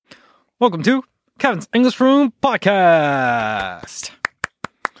Welcome to Kevin's English Room Podcast.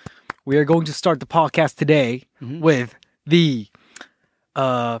 We are going to start the podcast today with the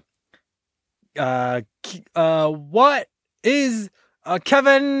what is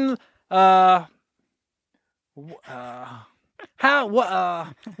Kevin what's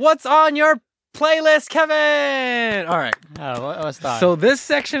on your playlist, Kevin? All right. What's that? So this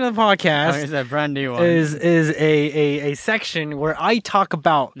section of the podcast is a brand new one. is a section where I talk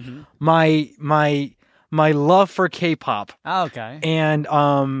about my love for K-pop. Oh, okay. And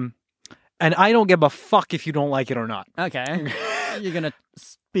I don't give a fuck if you don't like it or not. Okay. You're gonna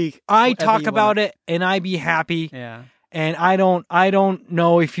speak. I talk about it and I be happy. Yeah. And I don't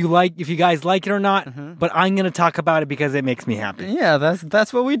know if you guys like it or not, but I'm gonna talk about it because it makes me happy. Yeah,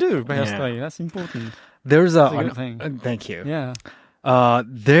 that's what we do, basically. Yeah. That's important. There's a good thing. Thank you. Yeah.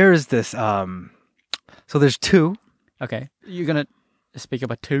 There's this so there's two. Okay. You're gonna speak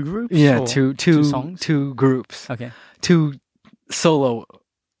about two groups? Yeah, or two songs? two groups. Okay. Two solo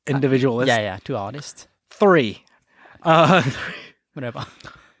individualists. Yeah, two artists. Three. Whatever.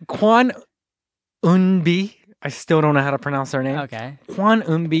 Kwon Eunbi. I still don't know how to pronounce their name. Okay. Kwon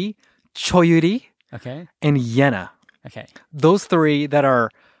Eunbi, Choyuri, Okay. and Yena. Okay. Those three that are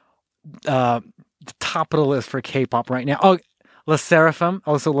the top of the list for K-pop right now. Oh, La Seraphim.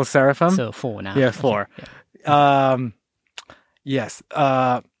 Also La Seraphim. So 4 now. Yeah, 4. Okay. Yeah. Yes.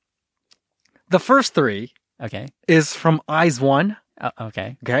 The first 3 Okay. is from Eyes One.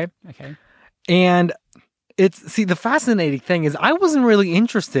 Okay. Okay. Okay. And the fascinating thing is I wasn't really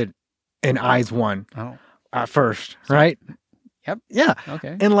interested in Eyes One at first, right? Yep. Yeah.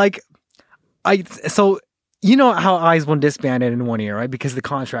 Okay. And so you know how Eyes One disbanded in 1 year, right? Because the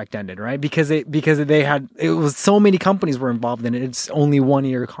contract ended, right? Because it was so many companies were involved in it. It's only 1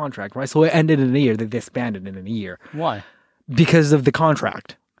 year contract, right? So it ended in a year. They disbanded in a year. Why? Because of the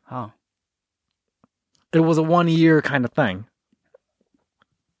contract. Oh. It was a 1 year kind of thing.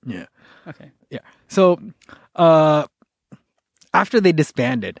 Yeah. Okay. Yeah. So after they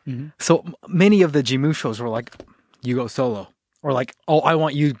disbanded, so many of the Jimushos were like, you go solo. Or like, oh, I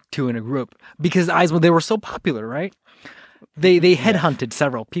want you two in a group. Because Eyes One, they were so popular, right? They headhunted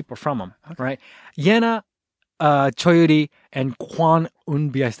several people from them, right? Yena, Choyuri, and Kwon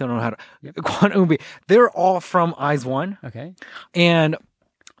Eunbi, I still don't know how to... Kwon Eunbi, they're all from Eyes One. Okay. And...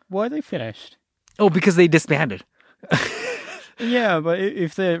 Why are they finished? Oh, because they disbanded. Yeah, but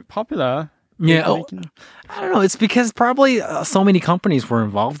if they're popular... Yeah, I don't know. It's because probably so many companies were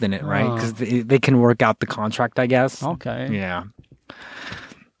involved in it, right? Because they can work out the contract, I guess. Okay. Yeah.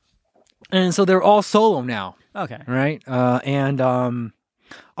 And so they're all solo now. Okay. Right? I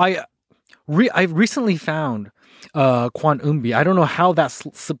recently found Kwon Eunbi. I don't know how that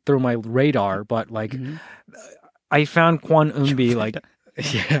slipped through my radar, but I found Kwon Eunbi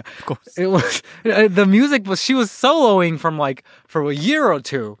yeah, of course. It was the music was she was soloing for a year or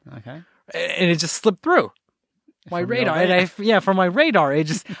two. Okay. And it just slipped through my radar. And from my radar. It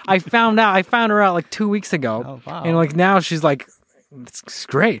just I found her out 2 weeks ago. Oh wow! And now she's it's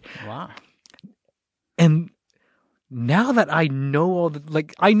great. Wow. And now that I know all the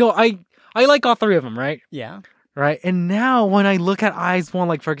I like all three of them, right? Yeah. Right. And now when I look at Eyes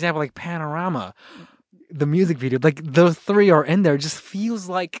One, for example, Panorama, the music video, those three are in there, it just feels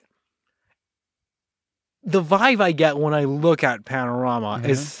like. The vibe I get when I look at Panorama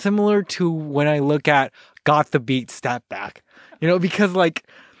is similar to when I look at Got the Beat, Step Back. Because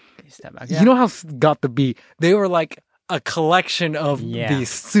Step Back, you know how Got the Beat, they were a collection of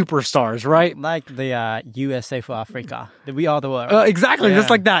these superstars, right? Like the USA for Africa. We Are the World. Exactly, just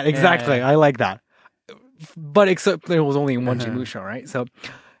like that. Exactly. Yeah. I like that. But except it was only in one Jimu show, right? So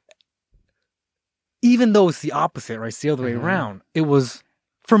even though it's the opposite, right? It's the other way around.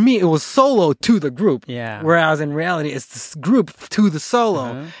 For me, it was solo to the group. Yeah. Whereas in reality, it's this group to the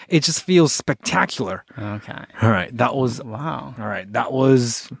solo. It just feels spectacular. Okay. All right. That was... Wow. All right. That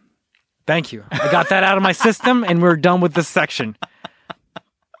was... Thank you. I got that out of my system and we're done with this section.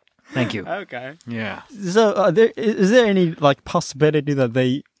 Thank you. Okay. Yeah. So is there any possibility that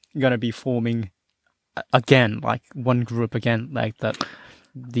they going to be forming again, one group again,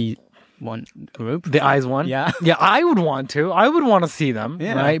 the one group? The Eyes One? Yeah. Yeah, I would want to. I would want to see them,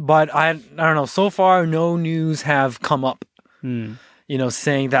 right? But I don't know. So far, no news have come up,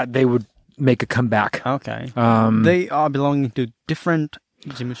 saying that they would make a comeback. Okay. They are belonging to different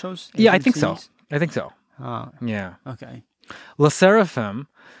Jimushos? Yeah, I think so. Yeah. Okay. La Seraphim,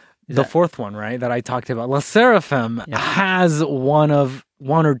 the fourth one, right, that I talked about. La Seraphim has one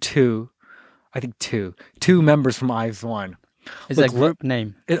or two, I think two members from Eyes One. Is that a group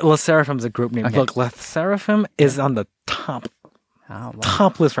name? La Seraphim's a group name. Okay. Look, La Seraphim is on the top Oh, wow.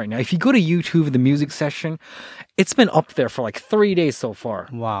 Top list right now. If you go to YouTube, the music session, it's been up there for like 3 days so far.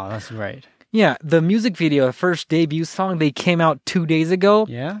 Wow, that's great. Yeah, the music video, the first debut song, they came out 2 days ago.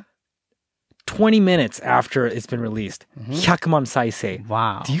 Yeah? 20 minutes after it's been released. 100만再生.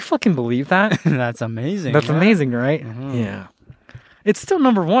 Wow. Do you fucking believe that? That's amazing. That's yeah? amazing, right? Yeah. It's still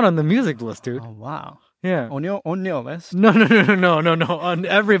number 1 on the music list, dude. Oh, wow. Yeah. On your list? No. On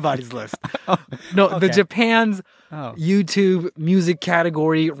everybody's list. No, the Japan's YouTube music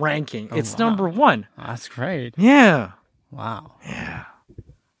category ranking. It's number 1. Oh, that's great. Yeah. Wow. Yeah.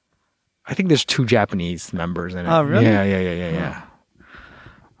 I think there's 2 Japanese members in it. Oh, really? Yeah.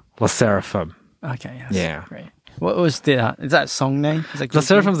 La Seraphim. Okay. Yes. Yeah. Great. What was the? Is that song name? Is that La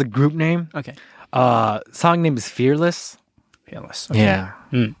Seraphim's a group name. Okay. Song name is Fearless. Fearless. Okay. Yeah.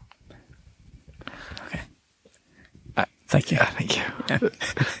 Okay. Thank you. Thank you.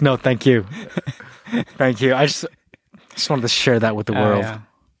 No, thank you. Thank you. I just wanted to share that with the world. Yeah.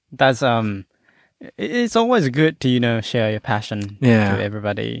 That's it's always good to share your passion to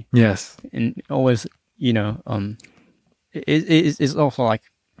everybody. Yes. And always it's also like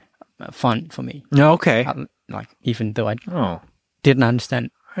fun for me. Okay. Like even though I Oh, didn't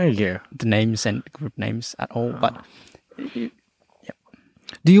understand thank you. the names and group names at all, but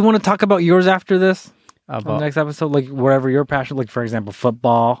Do you want to talk about yours after this? On the about next episode, like wherever your passion, like for example,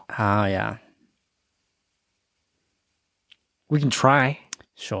 football. yeah, We can try.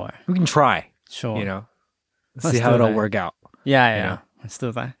 sure. You know, Let's see how do it'll that. work out. Yeah. Let's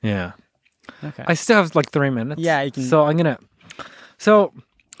do that. Yeah. Okay. I still have like 3 minutes. Yeah, you can- So I'm gonna. So,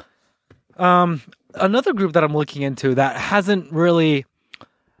 another group that I'm looking into that hasn't really,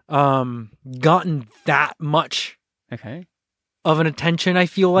 gotten that much Okay. of an attention. I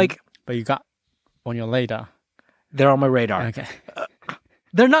feel like But you got on your radar. they're on my radar. Okay.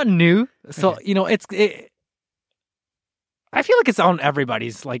 They're not new, so Okay. I feel like it's on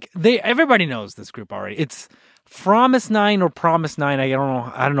everybody's. Like everybody knows this group already. It's Promise 9 or Promise 9. I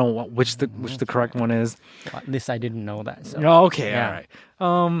don't know which the correct one is. Well, at least I didn't know that. So. Oh, okay, Yeah.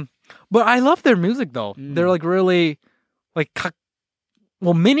 all right. But I love their music though. They're like really like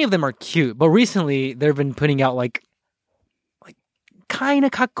many of them are cute, but recently they've been putting out like kind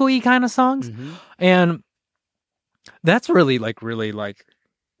of kakkoi kind of songs, and that's really like Really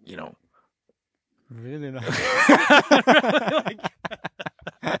nice.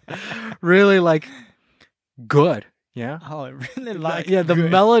 really like good. Yeah. Oh, I really like. Yeah, the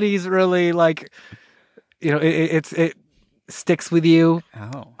melody's really like, it sticks with you.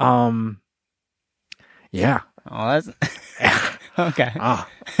 Oh. Yeah. Oh, that's okay. Yeah.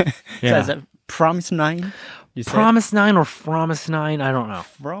 So is it Promise 9? You said Promise 9 or Promise 9, I don't know.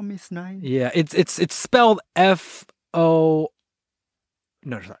 Promise 9? Yeah, it's spelled FROMIS_9.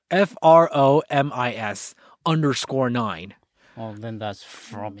 Oh, then that's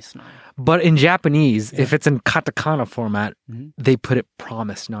Promise 9. But in Japanese, if it's in katakana format, they put it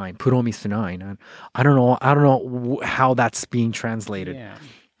Promise 9, Promise 9. And I don't know how that's being translated. Yeah.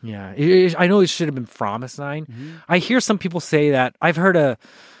 Yeah, I know it should have been Promise 9. I hear some people say that. I've heard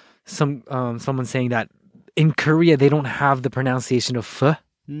someone saying that in Korea they don't have the pronunciation of f,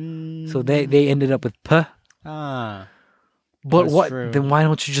 so they ended up with p. Ah. But That's what? true. Then why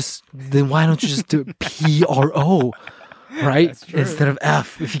don't you just do PRO, right? That's true. Instead of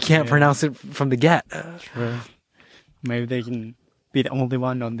F if you can't pronounce it from the get. True. Maybe they can be the only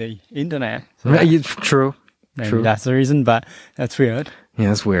one on the internet. So Right, true. maybe True. that's the reason, but that's weird.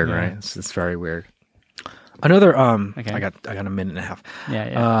 Yeah, it's weird, Yeah. right? It's very weird. Another Okay. I got a minute and a half.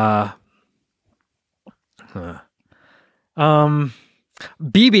 Yeah.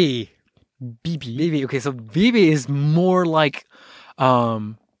 BB. Okay, so BB is more like,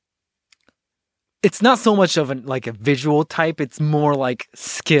 it's not so much of a visual type. It's more like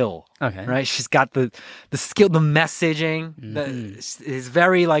skill, Okay. right? She's got the skill, the messaging. Is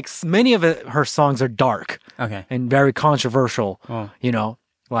very many of her songs are dark Okay. and very controversial. Oh.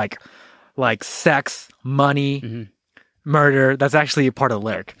 Like sex, money, murder. That's actually a part of the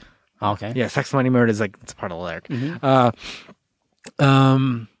lyric. Okay. Yeah, sex, money, murder is it's part of the lyric.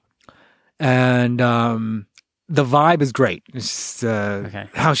 And the vibe is great. It's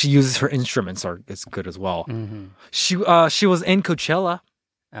how she uses her instruments is good as well. She was in Coachella.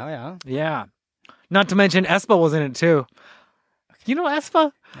 Oh, yeah. Yeah. Not to mention aespa was in it too. You know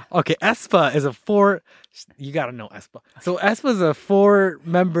aespa? Okay, aespa is you gotta know aespa. So aespa is a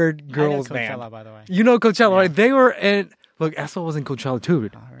 4-membered girls I know Coachella, band. by the way. You know Coachella, right? They were in. Look, aespa was in Coachella too.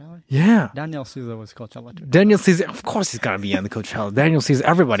 Oh, really? Yeah. Daniel Caesar was Coachella too. Daniel Caesar, of course he's gotta be on the Coachella. Daniel Caesar,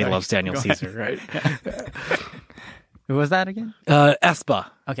 everybody loves Daniel Go Caesar, right? Who was that again?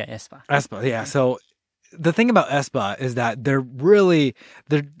 aespa. Okay, Espa. aespa, yeah. So the thing about aespa is that they're really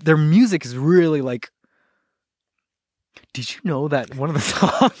their music is really like. Did you know that one of the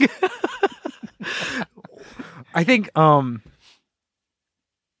songs?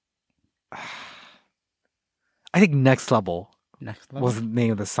 I think Next Level was the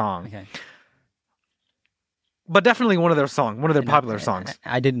name of the song. Okay. But definitely one of their popular songs.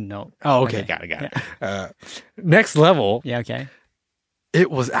 I didn't know. Oh, okay. Got it. Next Level. Yeah, okay. It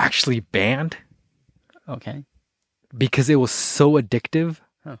was actually banned Okay. because it was so addictive.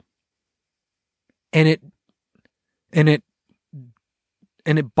 Huh. And it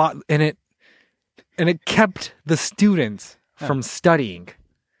kept the students from studying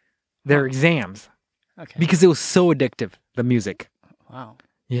their exams Okay. because it was so addictive, the music. Wow.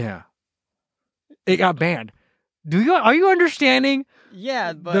 Yeah. It got banned. Are you understanding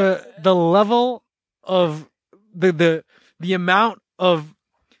Yeah, but the level of the amount of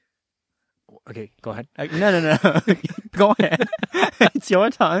Okay, go ahead. no. Go ahead. It's your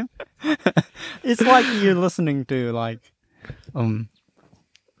time. It's like you're listening to like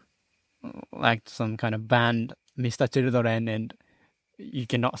some kind of band, Mr. Children, and you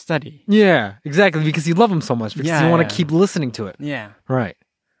cannot study. Yeah, exactly, because you love them so much because you want to keep listening to it. Yeah. Right.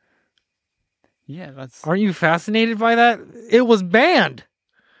 Yeah, that's Aren't you fascinated by that? It was banned.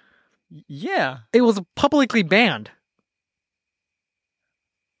 yeah. It was publicly banned.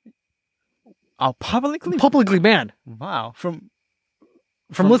 Oh, publicly? Publicly banned Wow. From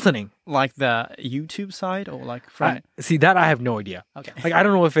listening. like the YouTube side or like from See, that I have no idea. Okay. Like, I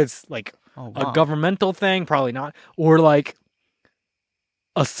don't know if it's like Oh, wow. a governmental thing, probably not, or like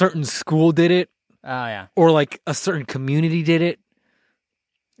a certain school did it, Oh, yeah. or like a certain community did it.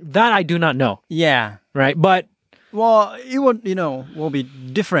 That I do not know, Yeah. right? But Well, it would, will be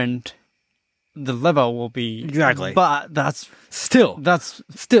different. The level will be Exactly. But that's still, that's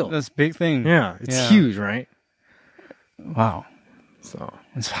big thing. yeah, it's Yeah. huge, right? Wow. So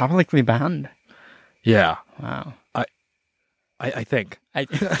It's publicly banned. yeah, Wow. I think I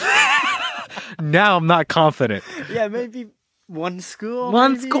now I'm not confident. yeah, maybe one school.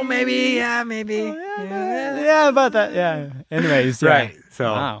 One school, maybe, yeah, maybe, Yeah, about that. Yeah. Anyways, yeah. right.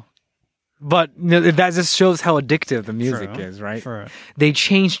 So, Wow. but that just shows how addictive the music True. is, right? True. They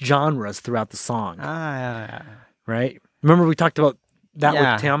changed genres throughout the song, Yeah. right? Remember we talked about that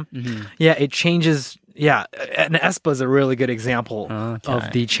Yeah. with Tim? Mhm. Yeah, it changes. Yeah, and aespa is a really good example Okay.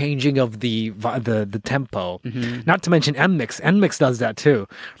 of the changing of the tempo. Mhm. Not to mention NMIX. NMIX does that too,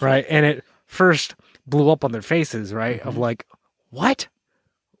 right? And it first blew up on their faces, right? Of like, what?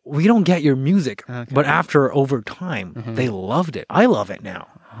 We don't get your music. Okay. But over time, they loved it. I love it now.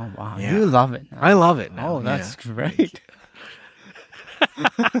 Oh wow, Yeah. you love it. I love it now. Oh, that's great.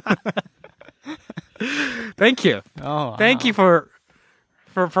 Thank you. Oh, Thank you for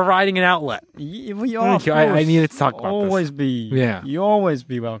providing an outlet. We Thank you. I needed to talk about always this. be. Yeah. You always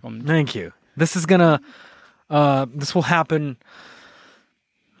be welcome. Thank you. This is gonna. This will happen.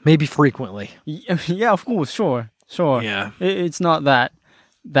 Maybe frequently. Yeah, of course, sure. Yeah. It's not that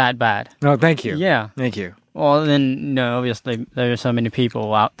bad. No, thank you. Yeah. Thank you. Well, then, obviously there are so many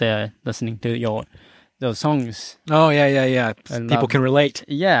people out there listening to those songs. Oh yeah. People can relate.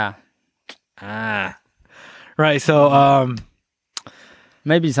 Yeah. Ah. Right. So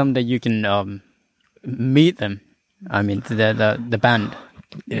Maybe someday you can meet them. I mean, the band.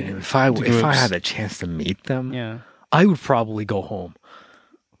 if I groups. had a chance to meet them, Yeah. I would probably go home.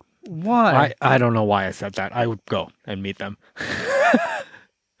 Why? I don't know why I said that. I would go and meet them.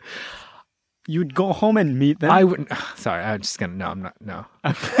 You'd go home and meet them? I wouldn't. Sorry, I'm just gonna. No, I'm not. No.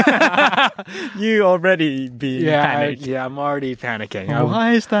 You already be panicked. I'm already panicking.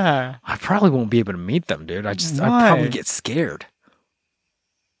 Why is that? I probably won't be able to meet them, dude. I'd Why? probably get scared.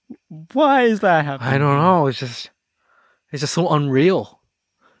 Why is that happening? I don't know. It's just so unreal.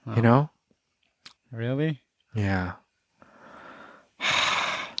 Oh. You know? Really? Yeah.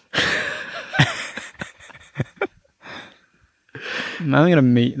 I'm gonna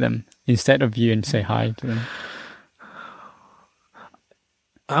meet them instead of you and say hi to them.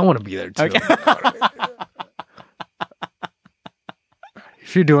 I want to be there too. Okay.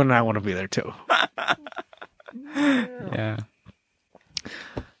 If you're doing it, I want to be there too. Yeah.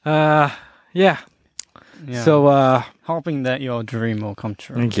 Yeah. Yeah. So, hoping that your dream will come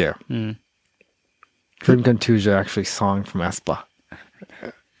true. thank you. Mm. Dream Come True is actually a song from aespa.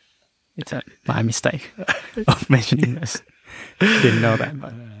 It's my mistake of mentioning this. Didn't know that,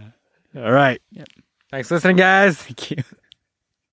 but All right. Yep. Thanks for listening, guys. thank you.